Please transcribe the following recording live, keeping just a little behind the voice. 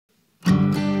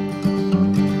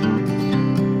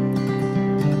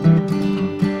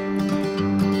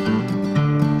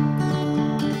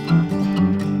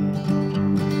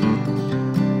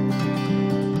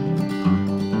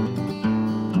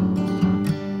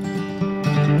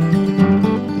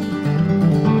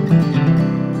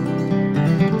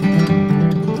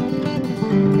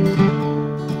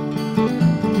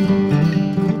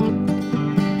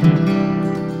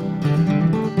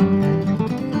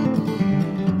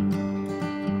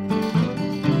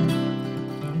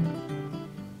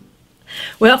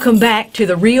Welcome back to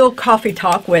the Real Coffee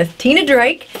Talk with Tina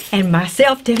Drake and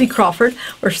myself, Debbie Crawford.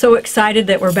 We're so excited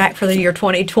that we're back for the year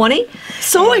 2020.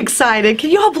 So excited. Can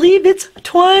you all believe it's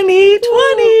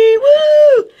 2020?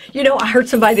 Woo! You know, I heard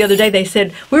somebody the other day, they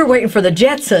said, we were waiting for the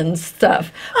Jetsons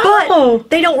stuff. Oh. But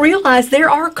they don't realize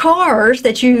there are cars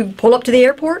that you pull up to the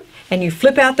airport and you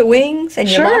flip out the wings and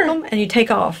you Sure. lock them and you take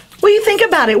off. Well, you think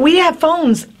about it. We have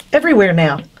phones everywhere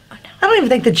now. I don't even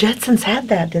think the Jetsons had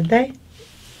that, did they?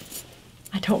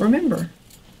 I don't remember.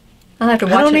 I'll have to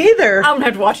watch I don't it. either. I'm going to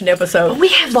have to watch an episode. We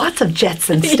have lots of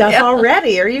Jetson stuff Yeah.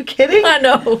 already. Are you kidding? I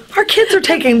know. Our kids are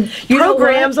taking You know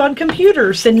programs on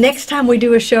computers. The next time we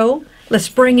do a show, let's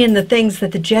bring in the things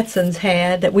that the Jetsons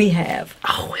had that we have.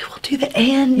 Oh, we will do that.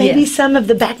 And maybe Yes. some of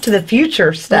the Back to the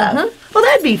Future stuff. Uh-huh. Well,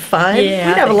 that'd be fun. Yeah,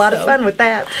 We'd I have a think lot of so. fun with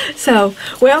that. So,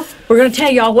 well, we're going to tell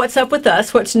y'all what's up with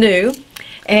us, what's new.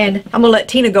 And I'm going to let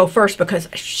Tina go first because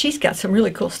she's got some really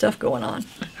cool stuff going on.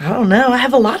 I don't know. I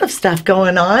have a lot of stuff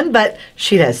going on, but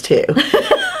she does too.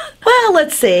 Well,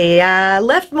 let's see. I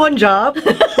left one job,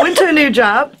 went to a new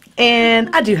job,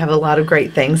 and I do have a lot of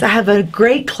great things. I have a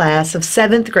great class of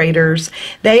 7th graders.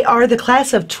 They are the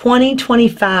class of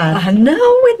 2025. I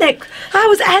know, isn't that... I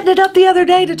was adding it up the other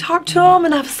day to talk to them,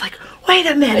 and I was like, wait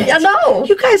a minute. I know.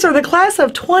 You guys are the class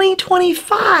of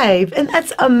 2025, and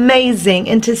that's amazing.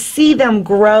 And to see them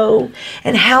grow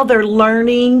and how they're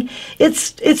learning,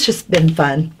 it's just been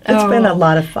fun. It's been a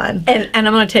lot of fun. And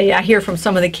I'm going to tell you, I hear from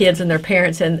some of the kids and their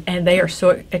parents, and they are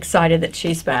so excited that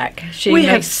she's back. We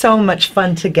have so much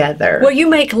fun together. Well, you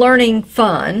make learning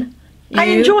fun. I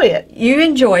enjoy it. You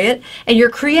enjoy it, and you're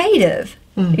creative.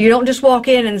 You don't just walk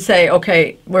in and say,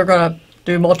 okay, we're going to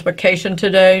do multiplication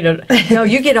today. No,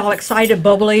 you get all excited,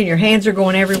 bubbly, and your hands are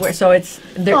going everywhere. So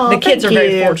the kids are thank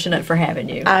very you. fortunate for having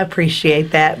you. I appreciate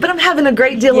that. But I'm having a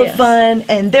great deal Yes. of fun,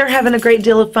 and they're having a great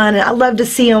deal of fun. And I love to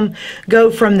see them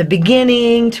go from the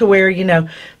beginning to where,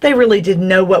 they really didn't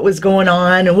know what was going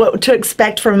on and what to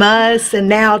expect from us, and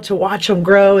now to watch them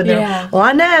grow. And Yeah. well,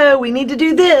 I know we need to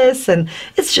do this. And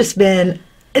it's just been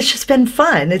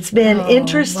fun. It's been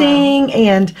interesting,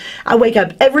 and I wake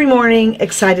up every morning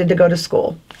excited to go to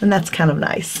school. And that's kind of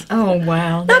nice. Oh,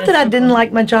 wow. Not that I didn't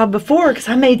like my job before, because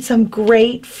I made some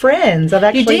great friends. I've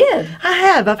actually, did? I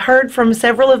have. I've heard from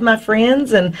several of my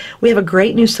friends, and we have a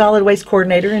great new solid waste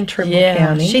coordinator in Trimble Yeah,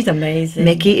 County. she's amazing.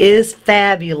 Mickey is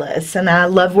fabulous, and I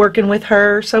love working with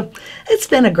her. So it's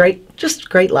been a great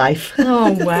life.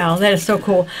 Oh, wow. That is so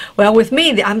cool. Well, with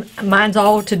me, mine's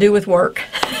all to do with work.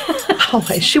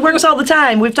 Always. She works all the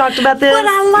time. We've talked about this. But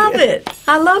I love it.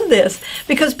 I love this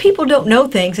because people don't know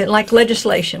things, and like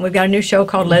legislation. We've got a new show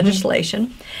called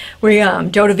Legislation. We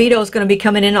Joe DeVito is going to be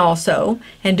coming in also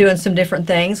and doing some different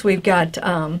things. We've got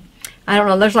I don't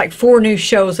know. There's like 4 new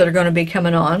shows that are going to be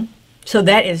coming on. So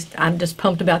I'm just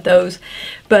pumped about those.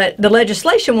 But the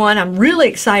legislation one I'm really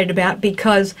excited about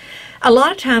because a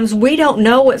lot of times we don't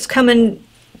know what's coming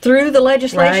through the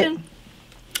legislation. Right.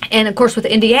 And of course, with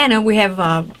Indiana, we have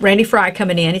Randy Fry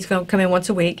coming in. He's going to come in once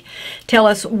a week, tell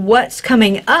us what's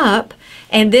coming up,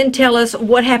 and then tell us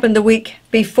what happened the week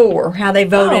before, how they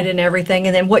voted and everything,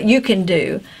 and then what you can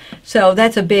do. So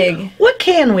that's a big... What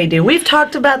can we do? We've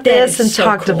talked about this and so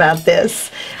talked cool. about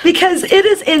this because it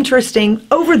is interesting.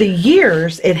 Over the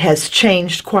years, it has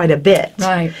changed quite a bit.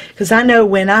 Right. Because I know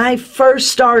when I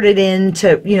first started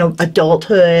into,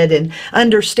 adulthood and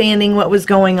understanding what was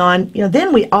going on,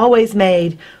 then we always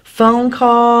made phone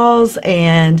calls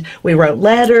and we wrote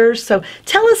letters. So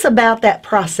tell us about that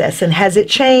process, and has it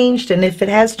changed? And if it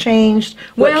has changed,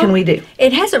 what can we do?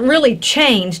 It hasn't really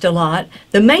changed a lot.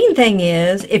 The main thing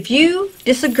is if you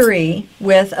disagree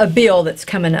with a bill that's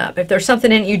coming up, if there's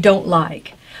something in it you don't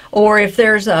like, or if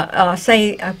there's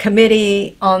say a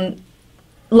committee on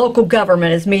local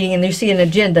government is meeting and you see an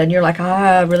agenda and you're like,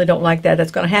 I really don't like that,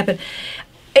 that's going to happen.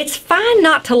 It's fine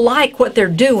not to like what they're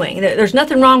doing. There's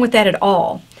nothing wrong with that at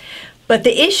all. But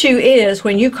the issue is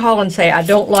when you call and say, I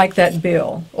don't like that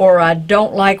bill, or I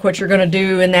don't like what you're going to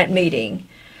do in that meeting.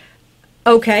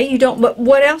 Okay, you don't, but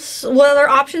what else, what other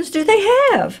options do they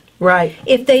have? Right.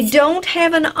 If they don't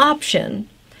have an option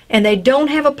and they don't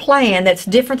have a plan that's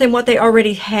different than what they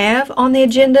already have on the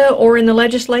agenda or in the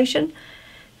legislation,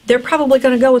 they're probably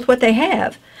going to go with what they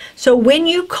have. So when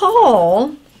you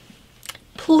call,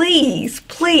 please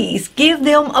give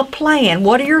them a plan.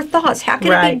 What are your thoughts? How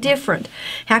can it be different?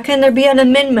 How can there be an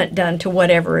amendment done to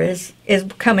whatever is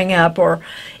coming up or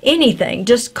anything?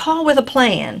 Just call with a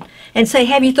plan and say,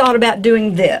 have you thought about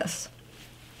doing this?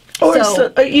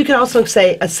 Or you can also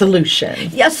say a solution.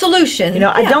 Yeah, solution.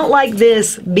 I don't like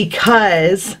this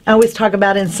because I always talk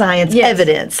about in science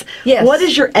evidence. Yes. What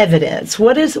is your evidence?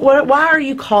 Why are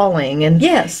you calling? And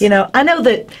yes. I know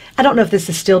that I don't know if this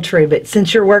is still true, but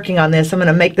since you're working on this, I'm going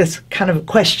to make this kind of a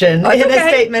question in a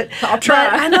statement. I'll try.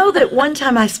 But I know that one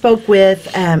time I spoke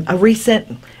with it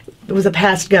was a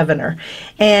past governor,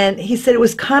 and he said it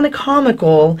was kind of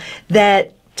comical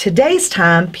that today's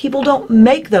time people don't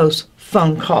make those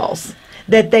phone calls,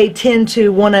 that they tend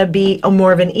to want to be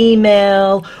more of an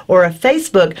email or a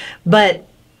Facebook, but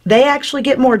they actually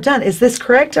get more done. Is this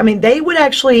correct? I mean, they would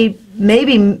actually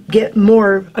maybe get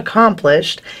more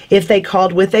accomplished if they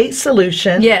called with a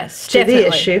solution to the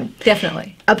issue.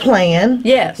 Definitely. A plan.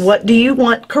 Yes. What do you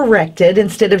want corrected,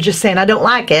 instead of just saying, I don't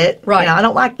like it. Right. I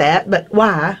don't like that, but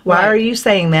why? Why are you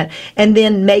saying that? And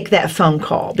then make that phone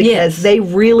call, because they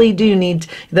really do need,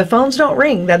 the phones don't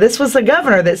ring. Now, this was the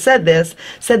governor that said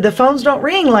the phones don't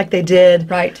ring like they did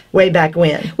way back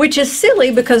when. Which is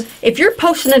silly, because if you're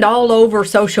posting it all over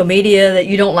social media that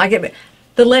you don't like it,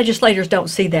 the legislators don't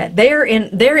see that. They're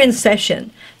in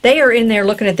session. They are in there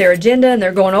looking at their agenda, and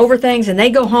they're going over things, and they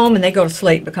go home and they go to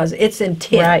sleep because it's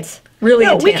intense. Right. Really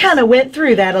intense. We kind of went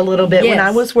through that a little bit when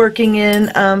I was working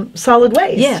in solid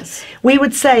waste. Yes. We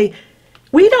would say,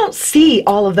 we don't see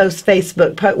all of those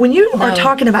Facebook posts. When you are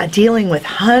talking about dealing with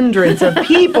hundreds of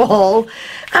people,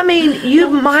 I mean, you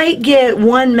might get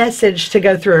one message to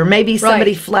go through, or maybe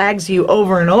somebody flags you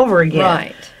over and over again.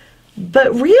 Right.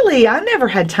 But really, I never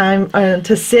had time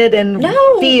to sit and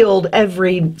field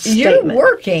every statement. You're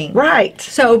working. Right.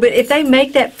 So, but if they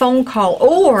make that phone call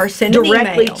or send an email.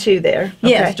 Directly to there.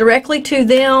 Yes, directly to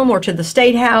them or to the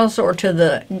State House or to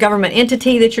the government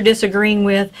entity that you're disagreeing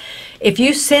with. If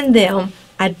you send them,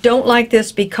 I don't like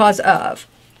this because of.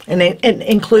 And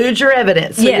include your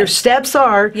evidence. So your steps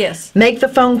are make the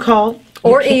phone call.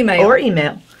 Or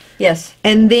email. Yes.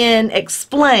 And then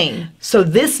explain. So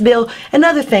this bill,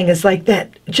 another thing is like that,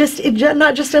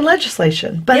 not just in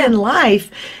legislation, but in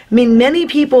life. I mean, many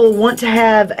people want to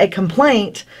have a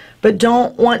complaint, but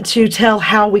don't want to tell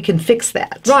how we can fix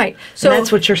that. Right. So and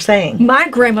that's what you're saying. My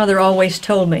grandmother always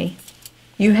told me,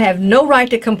 you have no right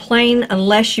to complain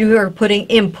unless you are putting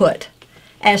input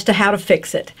as to how to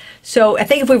fix it. So I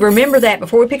think if we remember that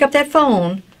before we pick up that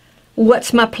phone,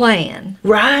 what's my plan?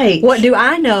 Right. What do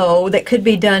I know that could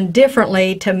be done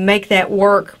differently to make that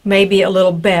work maybe a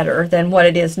little better than what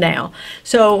it is now?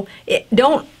 So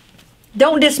don't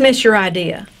dismiss your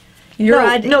idea. Your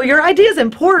idea is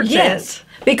important. Yes.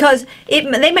 Because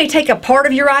they may take a part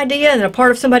of your idea and a part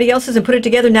of somebody else's and put it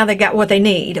together. Now they got what they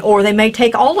need. Or they may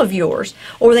take all of yours.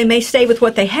 Or they may stay with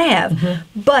what they have.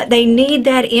 But they need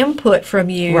that input from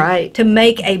you to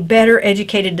make a better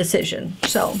educated decision.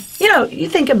 So, you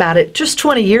think about it. Just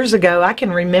 20 years ago, I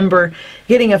can remember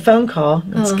getting a phone call.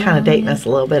 It's kind of dating us a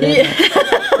little bit, isn't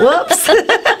it? Whoops.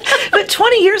 But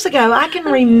 20 years ago, I can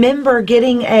remember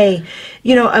getting a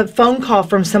phone call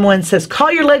from someone that says,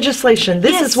 call your legislation.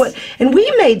 This is what, and we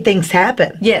made things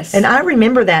happen. Yes. And I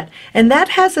remember that. And that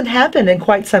hasn't happened in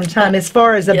quite some time as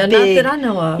far as a big, not that I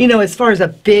know of. As far as a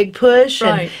big push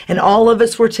and all of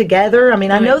us were together. I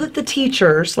mean, I know that the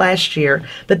teachers last year,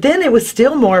 but then it was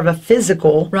still more of a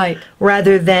physical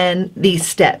rather than these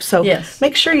steps. So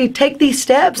make sure you take these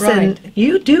steps and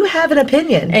you do have an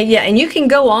opinion. And you can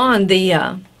go on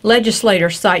the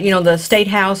legislator site, the State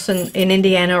House in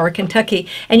Indiana or Kentucky,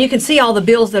 and you can see all the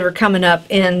bills that are coming up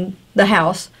in the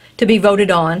House to be voted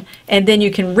on, and then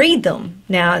you can read them.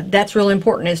 Now, that's really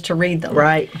important, is to read them.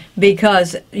 Right.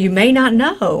 Because you may not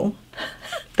know.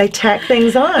 They tack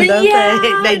things on, don't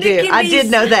they? They do. I did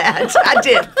know that. I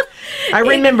did. I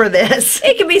remember this.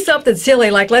 It can be something silly,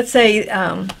 like let's say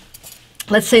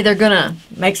they're going to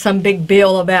make some big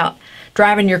bill about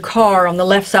driving your car on the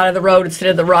left side of the road instead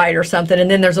of the right or something, and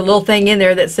then there's a little thing in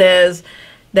there that says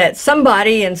that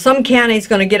somebody in some county is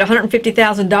going to get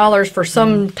 $150,000 for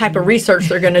some type of research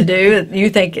they're going to do. You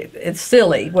think it's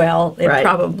silly. Well, it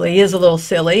probably is a little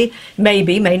silly.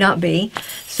 Maybe, may not be.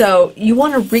 So you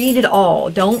want to read it all.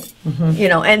 Don't,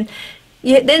 and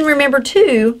then remember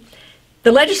too,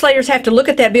 the legislators have to look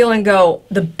at that bill and go,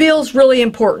 the bill's really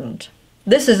important.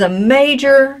 This is a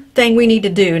major thing we need to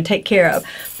do and take care of.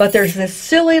 But there's this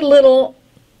silly little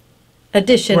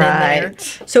addition in there.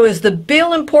 So is the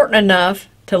bill important enough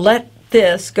to let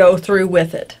this go through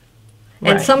with it?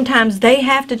 And sometimes they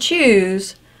have to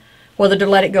choose whether to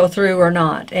let it go through or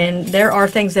not. And there are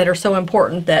things that are so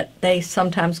important that they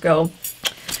sometimes go,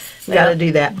 we got to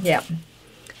do that. Yeah.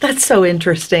 That's so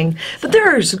interesting. But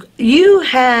you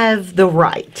have the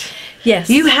right.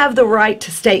 Yes. You have the right to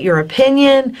state your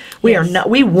opinion. We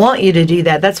we want you to do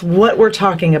that. That's what we're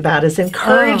talking about, is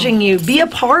encouraging you. Be a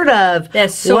part of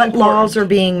That's so what important. laws are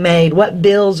being made, what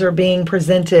bills are being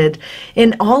presented,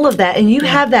 and all of that. And you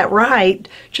have that right.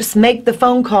 Just make the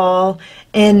phone call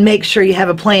and make sure you have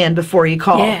a plan before you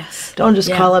call. Yes. Don't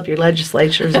just call up your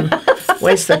legislatures and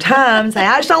waste their time and say,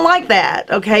 I just don't like that.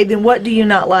 Okay, then what do you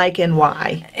not like and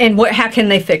why? And how can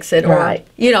they fix it? Right.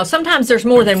 Or, sometimes there's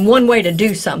more than one way to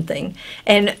do something.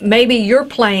 And maybe your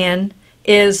plan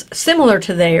is similar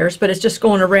to theirs, but it's just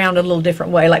going around a little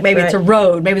different way. Like maybe it's a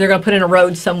road. Maybe they're going to put in a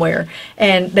road somewhere,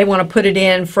 and they want to put it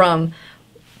in from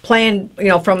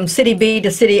from city B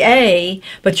to city A,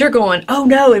 but you're going, oh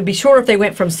no, it'd be shorter if they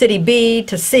went from city B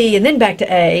to C and then back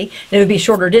to A, and it would be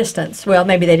shorter distance. Well,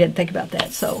 maybe they didn't think about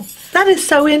that, so. That is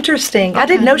so interesting. I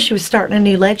didn't know she was starting a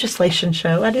new legislation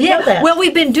show. I didn't know that. Well,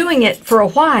 we've been doing it for a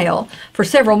while. For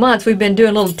several months, we've been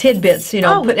doing little tidbits,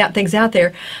 putting out things out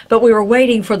there. But we were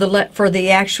waiting for the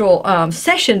actual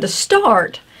session to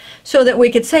start, so that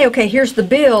we could say, okay, here's the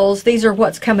bills. These are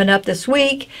what's coming up this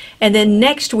week, and then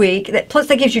next week. Plus,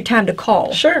 that gives you time to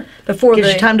call. Sure. Before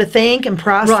gives you time to think and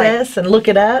process and look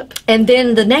it up. And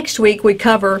then the next week we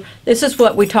cover. This is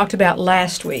what we talked about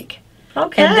last week.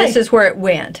 Okay. And this is where it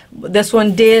went. This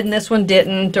one did, and this one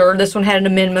didn't, or this one had an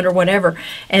amendment or whatever.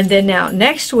 And then now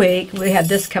next week we have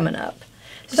this coming up.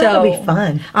 That'll be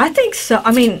fun. I think so.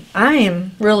 I mean, I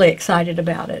am really excited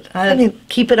about it. I mean,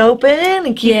 keep it open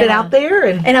and keep it out there.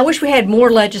 And I wish we had more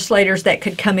legislators that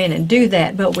could come in and do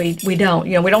that, but we don't.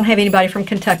 We don't have anybody from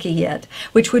Kentucky yet,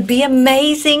 which would be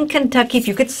amazing. Kentucky, if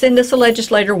you could send us a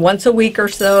legislator once a week or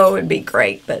so, it'd be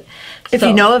great. But if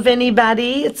you know of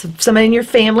anybody, it's somebody in your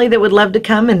family that would love to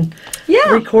come and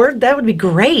record, that would be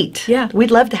great. Yeah.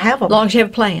 We'd love to have them. As long as you have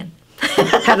a plan.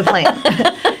 Have a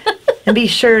plan. And be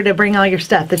sure to bring all your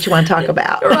stuff that you want to talk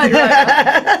about.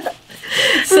 Right.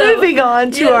 So, moving on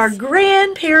to our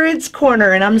grandparents'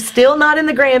 corner, and I'm still not in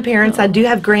the grandparents. I do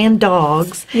have grand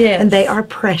dogs, and they are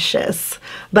precious.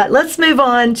 But let's move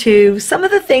on to some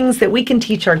of the things that we can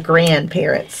teach our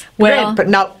grandparents. Well,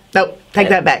 no, take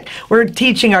that back. We're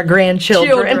teaching our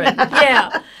grandchildren.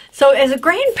 Yeah. So as a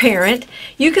grandparent,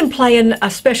 you can play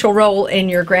a special role in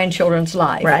your grandchildren's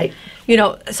life. Right.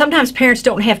 Sometimes parents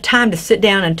don't have time to sit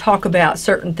down and talk about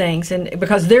certain things, and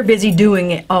because they're busy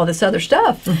doing all this other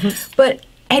stuff. Mm-hmm. But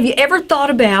have you ever thought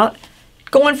about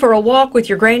going for a walk with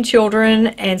your grandchildren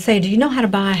and saying, do you know how to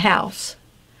buy a house?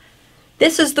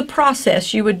 This is the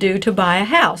process you would do to buy a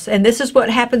house, and this is what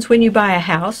happens when you buy a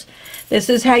house. This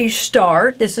is how you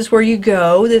start. This is where you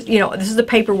go. This is the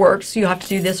paperwork, so you'll have to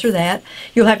do this or that.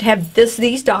 You'll have to have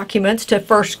these documents to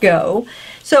first go.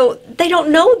 So they don't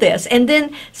know this, and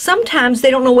then sometimes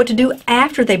they don't know what to do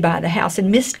after they buy the house.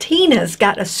 And Miss Tina's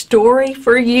got a story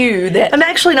for you that I'm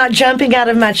actually not jumping out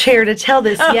of my chair to tell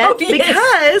this yet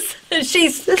because this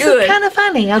is kind of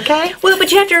funny. Okay. Well,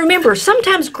 but you have to remember,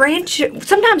 sometimes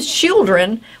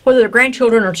children, whether they're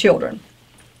grandchildren or children,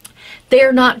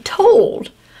 they're not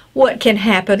told what can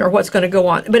happen or what's going to go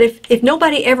on. But if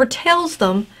nobody ever tells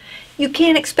them, you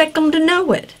can't expect them to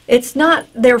know it. It's not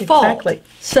their fault. Exactly.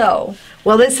 So,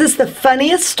 well, this is the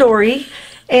funniest story,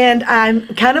 and I'm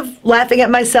kind of laughing at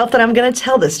myself that I'm going to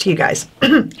tell this to you guys.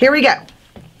 Here we go.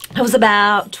 I was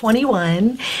about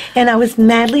 21, and I was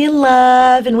madly in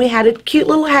love, and we had a cute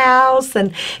little house,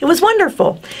 and it was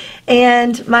wonderful.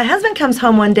 And my husband comes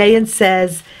home one day and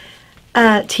says,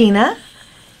 Tina,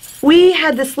 we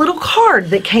had this little card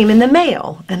that came in the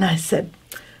mail. And I said,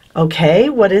 okay,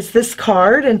 what is this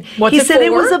card? And he said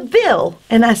it was a bill.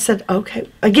 And I said, okay.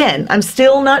 Again, I'm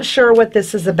still not sure what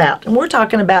this is about. And we're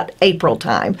talking about April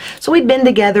time. So we'd been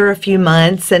together a few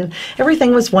months and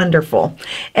everything was wonderful.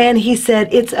 And he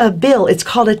said, it's a bill. It's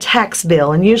called a tax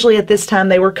bill. And usually at this time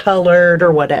they were colored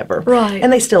or whatever. Right.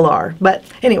 And they still are. But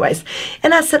anyways.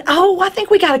 And I said, oh, I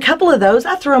think we got a couple of those.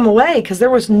 I threw them away because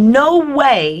there was no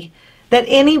way that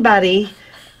anybody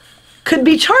could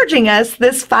be charging us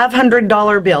this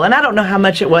 $500 bill. And I don't know how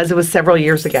much it was. It was several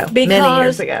years ago. Because many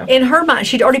years ago. In her mind,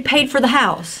 she'd already paid for the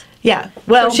house. Yeah.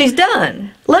 Well, so she's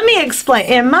done. Let me explain.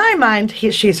 In my mind,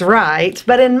 she's right.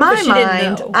 But in my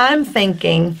mind, I'm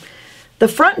thinking, the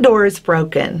front door is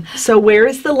broken. So where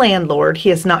is the landlord? He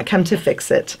has not come to fix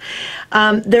it.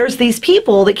 There's these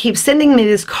people that keep sending me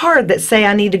this card that say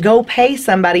I need to go pay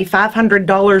somebody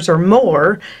 $500 or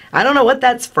more. I don't know what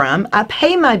that's from. I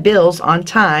pay my bills on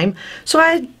time. So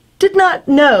I did not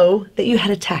know that you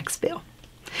had a tax bill.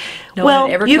 No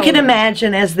well, you can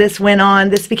imagine as this went on,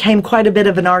 this became quite a bit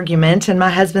of an argument. And my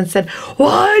husband said,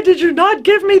 why did you not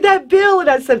give me that bill? And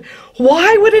I said,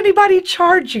 Why would anybody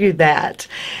charge you that?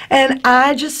 And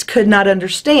I just could not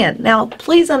understand. Now,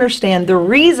 please understand, the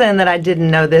reason that I didn't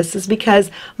know this is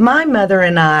because my mother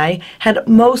and I had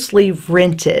mostly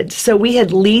rented. So we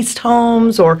had leased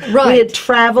homes, or we Right. had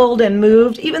traveled and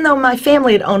moved. Even though my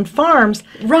family had owned farms,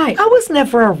 Right. I was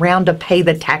never around to pay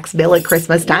the tax bill at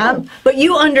Christmas time. But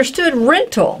you understood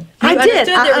rental. You I did.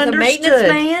 Understood I there was a maintenance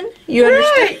understood. man. You Right.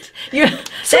 understood. You,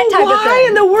 So that type of why thing.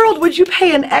 in the world would you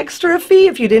pay an extra fee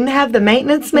if you didn't have the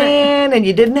maintenance man and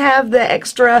you didn't have the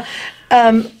extra,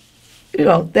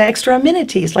 the extra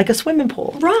amenities like a swimming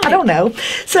pool? Right. I don't know.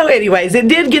 So, anyways, it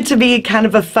did get to be kind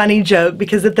of a funny joke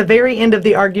because at the very end of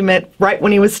the argument, right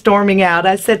when he was storming out,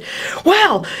 I said,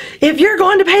 "Well, if you're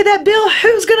going to pay that bill,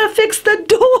 who's going to fix the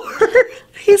door?"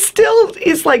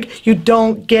 He's like, "You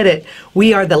don't get it.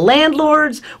 We are the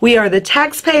landlords. We are the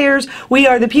taxpayers. We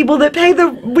are the people that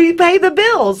we pay the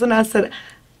bills." And I said,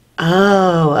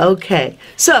 "Oh, okay."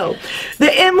 So,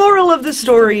 the moral of the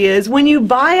story is when you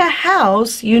buy a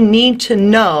house, you need to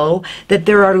know that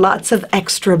there are lots of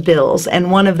extra bills,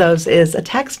 and one of those is a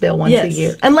tax bill once a Yes.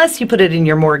 year. Unless you put it in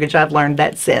your mortgage. I've learned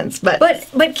that since. But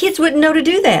kids wouldn't know to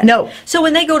do that. No. So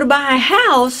when they go to buy a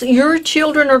house, your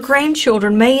children or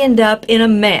grandchildren may end up in a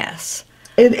mess.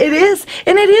 it is,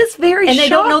 and it is very And they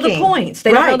don't know the shocking. points. They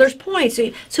don't know Right. there's points.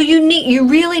 So you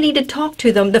really need to talk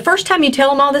to them. The first time you tell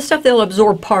them all this stuff, they'll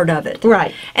absorb part of it.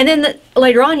 Right. And then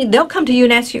later on, they'll come to you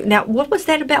and ask you, "Now, what was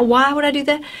that about? Why would I do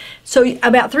that?" So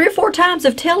about 3 or 4 times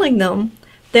of telling them,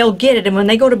 they'll get it. And when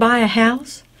they go to buy a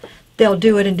house, they'll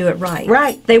do it and do it right.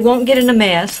 Right. They won't get in a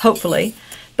mess, hopefully.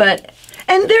 But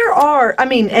And there are, I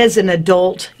mean, as an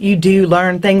adult, you do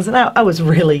learn things. And I was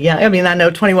really young. I mean, I know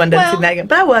 21 doesn't seem that young,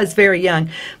 but I was very young.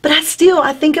 But I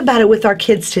think about it with our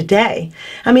kids today.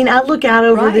 I mean, I look out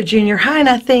over the Right. junior high and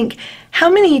I think, how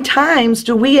many times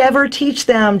do we ever teach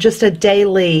them just a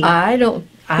daily, I don't.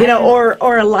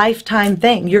 or a lifetime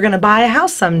thing? You're going to buy a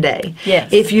house someday. Yes.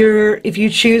 If you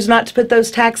choose not to put those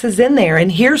taxes in there,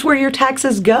 and here's where your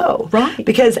taxes go. Right.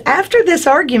 Because after this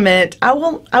argument, I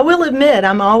will admit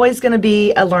I'm always going to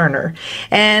be a learner,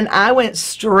 and I went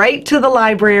straight to the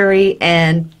library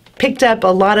and picked up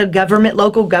a lot of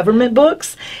local government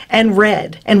books and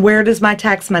read. And where does my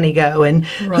tax money go? And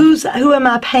Right. who am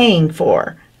I paying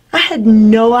for? I had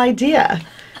no idea.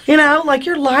 Like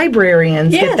your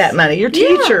librarians Yes. get that money, your Yeah.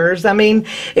 teachers. I mean,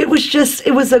 it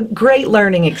was a great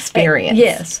learning experience.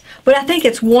 Yes, but I think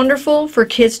it's wonderful for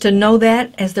kids to know that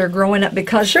as they're growing up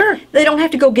because Sure. they don't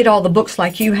have to go get all the books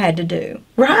like you had to do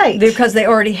Right. because they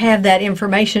already have that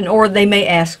information, or they may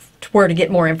ask where to get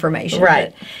more information.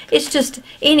 Right. But it's just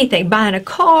anything, buying a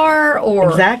car or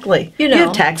Exactly. You know.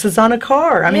 have taxes on a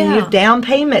car. I mean, you Yeah. have down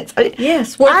payments.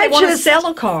 Yes, well, if I they want to just- sell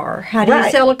a car, how do you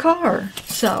Right. sell a car?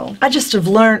 So I just have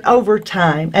learned over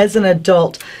time as an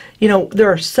adult, there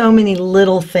are so many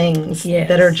little things Yes.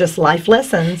 that are just life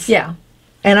lessons. yeah,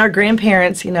 And our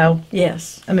grandparents,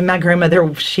 yes. I mean, my grandmother,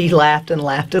 she laughed and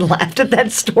laughed and laughed at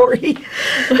that story.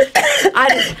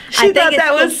 I She think thought it's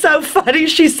that was so funny.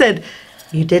 She said,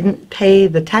 "You didn't pay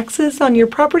the taxes on your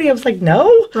property?" I was like, "No.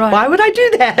 Right. Why would I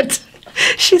do that?"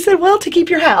 She said, "Well, to keep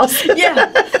your house." Yeah.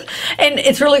 And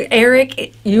it's really,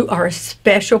 Eric, you are a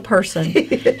special person.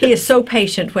 He is so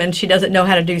patient when she doesn't know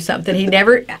how to do something.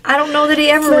 I don't know that he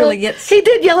ever really gets. He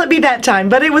did yell at me that time,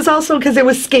 but it was also because it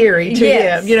was scary to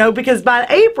Yes. him, because by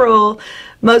April,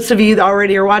 most of you that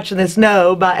already are watching this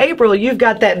know, by April, you've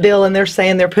got that bill and they're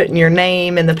saying they're putting your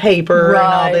name in the paper and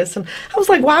all Right. this. And I was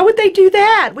like, why would they do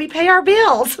that? We pay our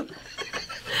bills.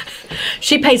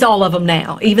 She pays all of them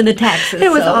now, even the taxes.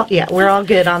 It was so. all, yeah, we're all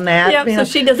good on that. Yeah, you so know.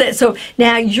 she does that. So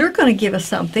now you're going to give us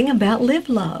something about Live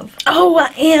Love. Oh,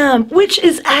 I am, which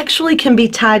is actually can be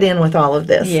tied in with all of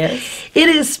this. Yes. It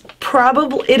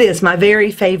is my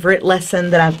very favorite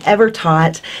lesson that I've ever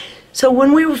taught. So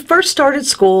when we first started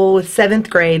school with 7th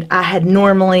grade, I had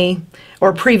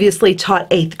previously taught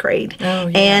 8th grade. Oh,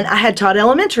 yeah. And I had taught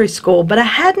elementary school, but I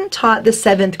hadn't taught the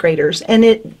 7th graders. And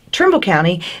at Trimble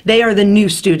County, they are the new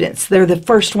students. They're the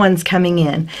first ones coming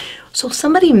in. So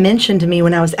somebody mentioned to me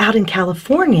when I was out in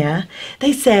California,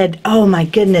 they said, "Oh my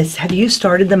goodness, have you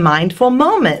started the Mindful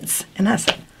Moments?" And I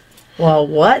said, "Well,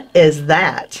 what is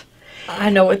that?" I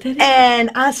know what that is. And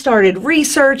I started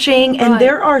researching, and Right.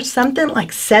 there are something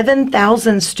like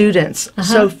 7,000 students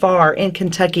so far in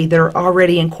Kentucky that are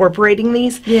already incorporating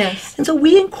these. Yes. And so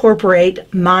we incorporate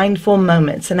mindful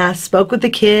moments. And I spoke with the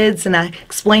kids, and I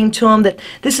explained to them that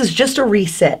this is just a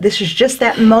reset. This is just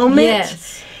that moment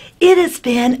Yes. it has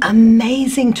been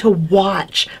amazing to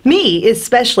watch, me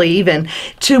especially even,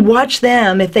 to watch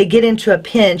them if they get into a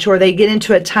pinch or they get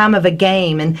into a time of a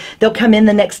game and they'll come in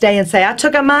the next day and say, I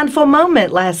took a mindful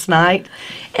moment last night.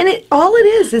 And all it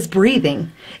is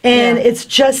breathing. And it's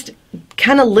just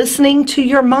kind of listening to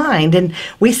your mind. And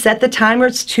we set the timer.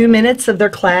 It's 2 minutes of their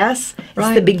class. Right.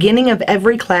 It's the beginning of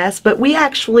every class. But we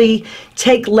actually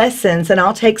take lessons, and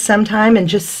I'll take some time and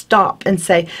just stop and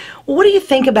say, well, what do you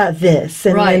think about this?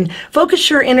 And Right. then focus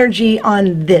your energy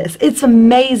on this. It's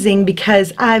amazing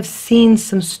because I've seen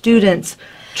some students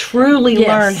truly Yes.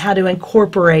 learn how to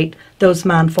incorporate those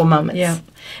mindful moments. Yeah.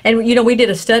 And you know, we did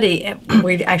a study.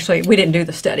 We didn't do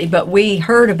the study, but we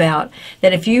heard about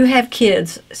that if you have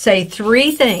kids say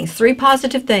three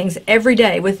positive things every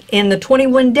day within the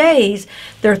 21 days,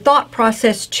 their thought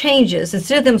process changes.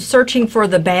 Instead of them searching for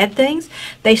the bad things,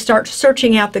 they start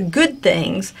searching out the good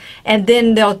things, and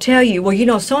then they'll tell you, well, you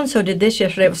know, so and so did this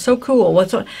yesterday. It was so cool.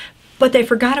 But they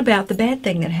forgot about the bad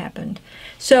thing that happened.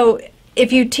 So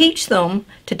if you teach them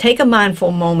to take a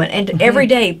mindful moment and every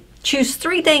day choose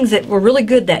three things that were really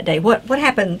good that day. What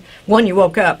happened? One, you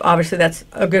woke up. Obviously, that's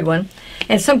a good one.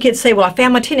 And some kids say, well, I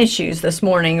found my tennis shoes this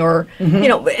morning. Or, you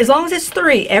know, as long as it's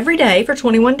three every day for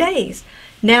 21 days,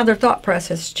 now their thought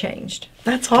process changed.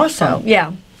 That's awesome. So,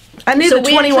 yeah. I knew the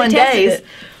we 21 actually tested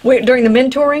days. it. During the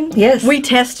mentoring, Yes. we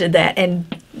tested that. And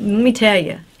let me tell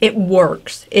you, it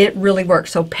works. It really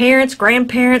works. So parents,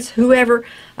 grandparents, whoever,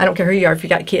 I don't care who you are if you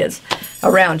got kids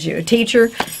around you, a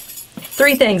teacher,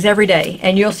 three things every day,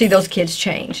 and you'll see those kids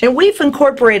change. And we've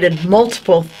incorporated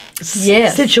multiple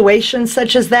Yes. situations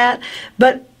such as that,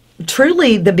 but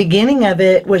truly the beginning of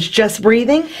it was just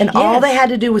breathing, and all Yes. they had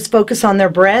to do was focus on their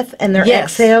breath and their Yes.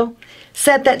 exhale.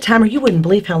 Set that timer. You wouldn't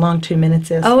believe how long 2 minutes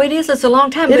is. Oh, it is. It's a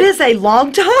long time. It but- is a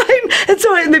long time. And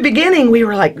so in the beginning, we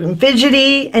were like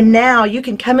fidgety, and now you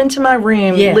can come into my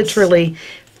room, Yes. literally,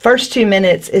 first 2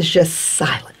 minutes is just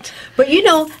silent. But you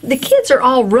know, the kids are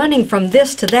all running from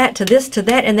this to that to this to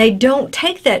that, and they don't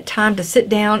take that time to sit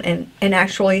down and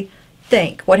actually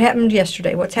think. What happened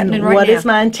yesterday? What's happening right now? What is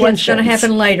my What's going to intentions?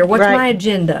 happen later? What's Right. my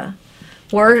agenda?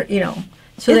 Where, you know.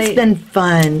 So It's been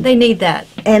fun. they need that.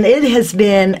 And it has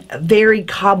been very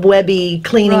cobwebby,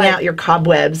 cleaning Right. out your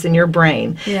cobwebs in your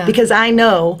brain. Yeah. Because I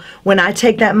know when I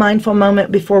take that mindful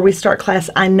moment before we start class,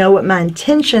 I know what my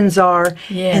intentions are,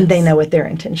 Yes. and they know what their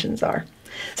intentions are.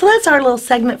 So that's our little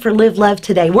segment for Live Love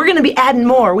today. We're going to be adding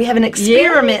more. We have an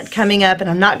experiment Yes. coming up, and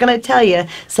I'm not going to tell you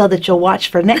so that you'll watch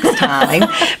for next time.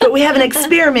 But we have an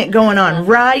experiment going on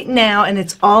right now, and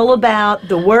it's all about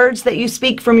the words that you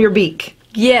speak from your beak.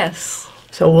 Yes.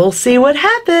 So we'll see what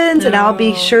happens, and I'll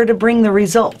be Oh. sure to bring the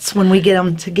results when we get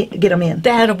them to get them in.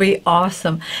 That'll be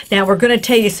awesome. Now we're going to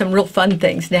tell you some real fun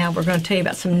things. Now we're going to tell you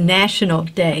about some national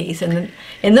days, and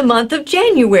in the month of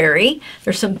January,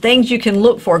 there's some things you can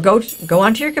look for. Go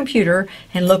onto your computer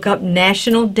and look up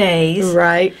national days.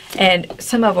 Right. And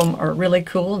some of them are really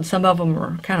cool, and some of them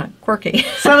are kind of quirky.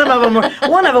 Some of them were.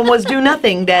 One of them was Do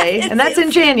Nothing Day, and that's in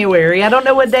January. I don't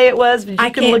know what day it was, but you I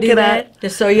can can't look do it that. up.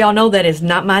 Just so y'all know, that is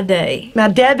not my day. Now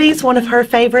Debbie's one of her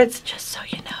favorites. Just so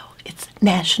you know, it's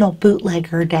National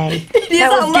Bootlegger Day. is,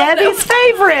 That I was love Debbie's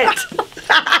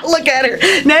favorite. Look at her.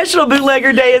 National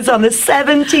Bootlegger Day is on the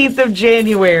 17th of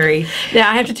January. Now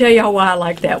I have to tell y'all why I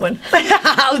like that one.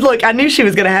 Look, I knew she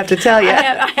was going to have to tell you.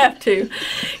 I have to.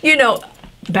 You know,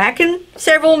 back in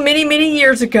many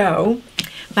years ago,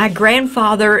 my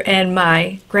grandfather and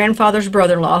my grandfather's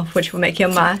brother-in-law, which would make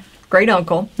him my great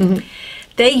uncle,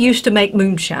 they used to make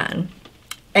moonshine.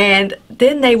 And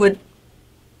then they were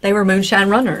moonshine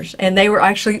runners, and they were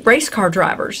actually race car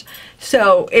drivers.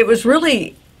 So it was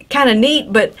really kind of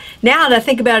neat, but now that I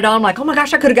think about it all, I'm like, oh my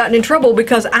gosh, I could have gotten in trouble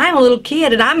because I'm a little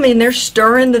kid and I'm in there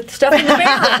stirring the stuff in the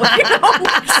barrel. You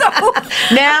know?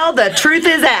 So Now the truth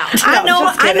is out. I No, know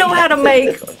just I kidding. know how to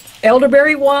make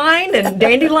elderberry wine and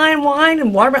dandelion wine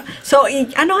and watermelon. So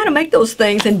I know how to make those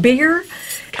things, and beer.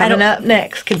 Coming up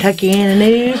next, Kentucky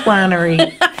News Winery.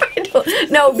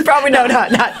 No, probably No,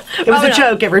 not. not. It was Probably a not.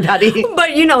 joke, everybody.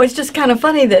 But you know, it's just kind of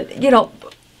funny that, you know,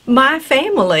 my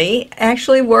family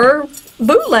actually were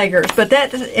bootleggers, but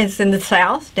that is in the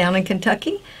South, down in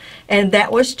Kentucky, and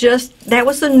that was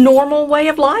the normal way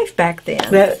of life back then.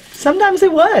 But sometimes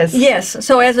it was. Yes,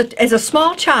 so as a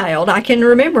small child, I can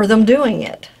remember them doing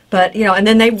it. But you know, and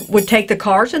then they would take the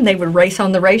cars and they would race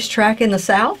on the racetrack in the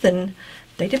South, and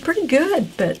they did pretty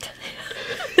good, but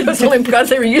it was only because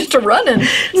they were used to running.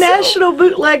 National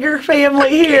bootlegger family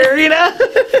here, you know.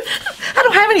 I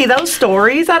don't have any of those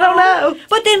stories. I don't know.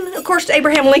 But then, of course,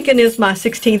 Abraham Lincoln is my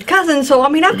 16th cousin, so I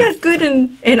mean, I've got good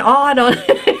and odd on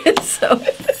it. So,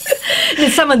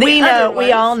 And some of the We other know, we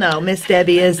ones- all know Miss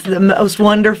Debbie is the most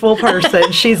wonderful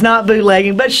person. She's not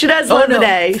bootlegging, but she does love no. the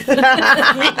day.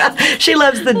 She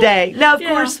loves the day. Now, of Yeah.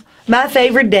 course, my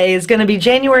favorite day is going to be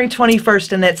January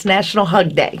 21st, and that's National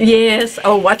Hug Day. Yes.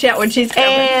 Oh, watch out when she's coming.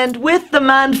 And with the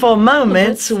Mindful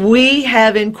Moments, we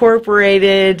have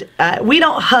incorporated, we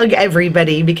don't hug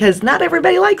everybody because not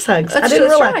everybody likes hugs. That's I didn't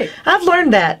just realize. right. I've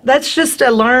learned that. That's just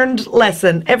a learned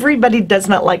lesson. Everybody does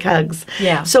not like hugs.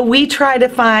 Yeah. So we try to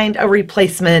find a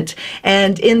replacement,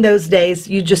 and in those days,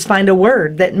 you just find a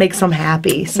word that makes them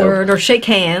happy. So Word or shake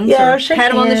hands. Yeah, or or shake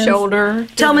pat them on the hands. shoulder.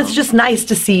 tell them you it's know. just nice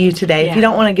to see you today if Yeah. you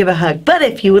don't want to give a hug. But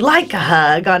if you would like a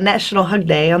hug on National Hug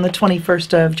Day on the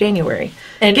 21st of January,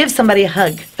 And- give somebody a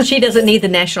hug. She doesn't need the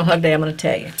National Hug Day, I'm going to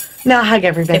tell you. No, hug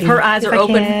everybody. If her eyes if are I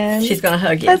open, can. she's going to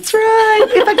hug you. That's right.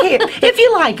 If I can. If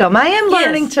you like them. I am Yes.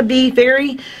 learning to be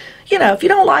very, if you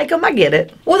don't like them, I get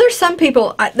it. Well, there's some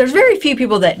people, there's very few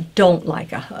people that don't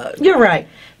like a hug. You're right.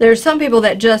 There's some people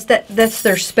that just, that's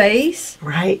their space,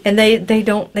 Right. and they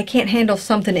can't handle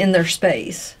something in their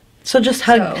space. So just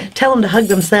hug. So- Tell them to hug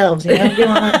themselves. Give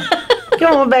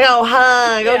them a big old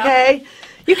hug, Yeah. okay?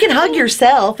 You can hug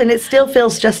yourself, and it still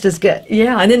feels just as good.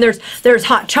 Yeah, and then there's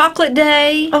Hot Chocolate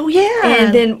Day. Oh, yeah.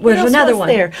 And then What there's else another was one.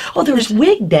 there. Oh, there's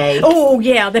Wig Day. Oh,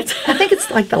 yeah, that's... I think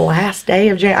it's like the last day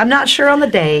of January. I'm not sure on the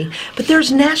day, but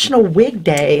there's National Wig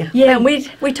Day. Yeah, and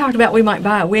we talked about we might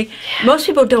buy a wig. Most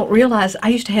people don't realize I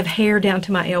used to have hair down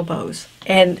to my elbows,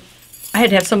 and I had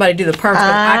to have somebody do the perm.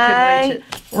 I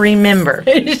couldn't remember.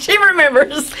 reach it. She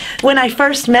remembers. When I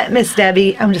first met Miss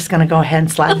Debbie, I'm just going to go ahead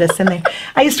and slide this in there.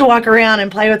 I used to walk around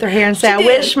and play with her hair and say, She I did.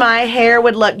 wish my hair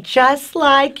would look just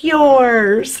like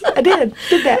yours. I did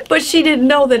that. But she didn't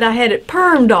know that I had it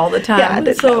permed all the time. Yeah, I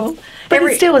didn't so know. But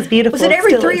it still was beautiful. Was it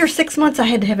every Still 3 is. or 6 months I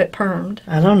had to have it permed?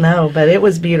 I don't know, but it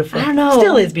was beautiful. I don't know.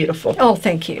 Still is beautiful. Oh,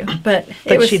 thank you. But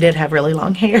But it was, she did have really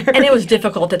long hair. and it was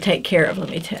difficult to take care of, let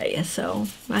me tell you. So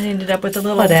I ended up with a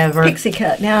little Whatever. pixie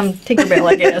cut. Now I'm Tinkerbell,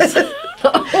 I guess.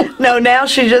 No, now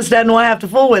she just doesn't want to have to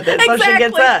fool with it. So she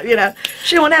gets Exactly. up,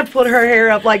 She don't want to have to put her hair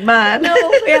up like mine. No,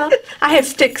 yeah. I have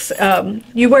sticks.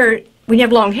 You wear, when you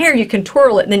have long hair, you can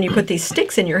twirl it and then you put these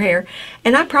sticks in your hair.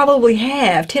 And I probably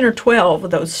have 10 or 12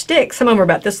 of those sticks. Some of them are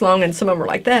about this long and some of them are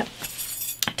like that,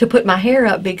 to put my hair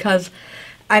up because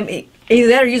either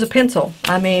that or use a pencil.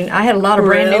 I mean, I had a lot of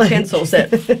brand new Really? pencils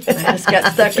that I just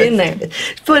got stuck in there.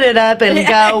 Put it up and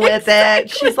Yeah, go with it.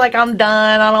 She's like, I'm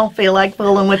done. I don't feel like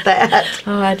fooling with that.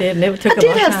 Oh, I did. And it took I a did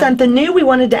long have time. something new we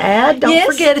wanted to add. Don't Yes.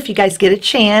 forget, if you guys get a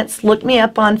chance, look me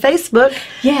up on Facebook.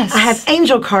 Yes. I have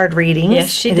angel card readings. Yes,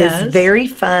 she It does. is very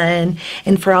fun.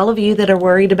 And for all of you that are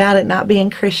worried about it not being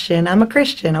Christian, I'm a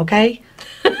Christian, okay?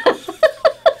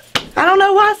 I don't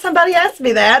know why somebody asked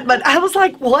me that, but I was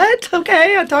like, what?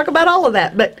 Okay, I talk about all of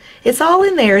that. But it's all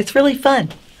in there. It's really fun.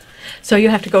 So you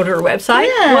have to go to her website?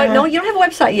 Yeah. Well, no, you don't have a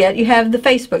website yet. You have the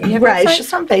Facebook. You have a Right, it's website?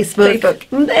 just on Facebook.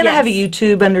 Facebook. And I have a Yes.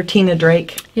 YouTube under Tina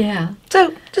Drake. Yeah.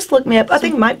 So just look me up. I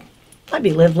think it might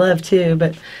be Live Love too,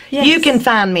 but Yes. you can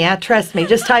find me. Trust me.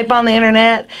 Just type on the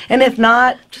internet, and if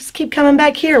not, just keep coming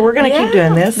back here. We're going to keep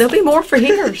doing this. There'll be more for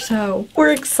here, so.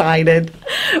 We're excited.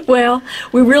 Well,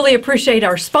 we really appreciate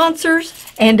our sponsors,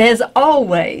 and as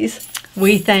always,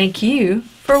 we thank you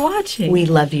for watching. We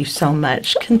love you so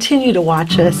much. Continue to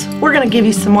watch us. We're going to give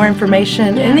you some more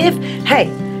information. Yeah.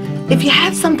 And if you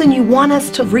have something you want us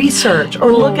to research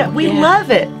or look at, we yeah.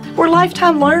 love it. We're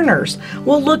lifetime learners.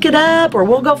 We'll look it up, or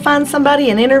we'll go find somebody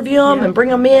and interview them Yeah. and bring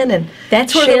them in and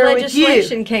That's where the share with you.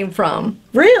 legislation came from.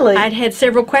 Really? I'd had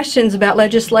several questions about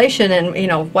legislation and,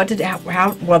 well,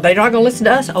 they're not going to listen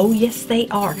to us. Oh, yes, they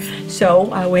are. So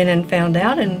I went and found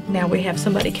out, and now we have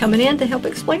somebody coming in to help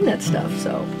explain that stuff,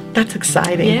 so. That's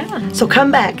exciting. Yeah. So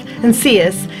come back and see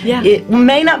us. Yeah. It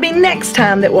may not be next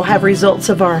time that we'll have results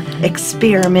of our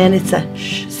experiment. It's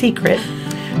a secret.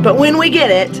 But when we get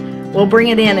it, we'll bring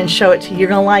it in and show it to you. You're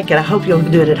going to like it. I hope you'll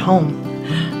do it at home.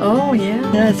 Oh, yeah.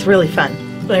 Yeah, it's really fun.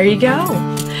 There you go.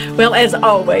 Well, as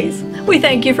always, we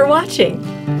thank you for watching.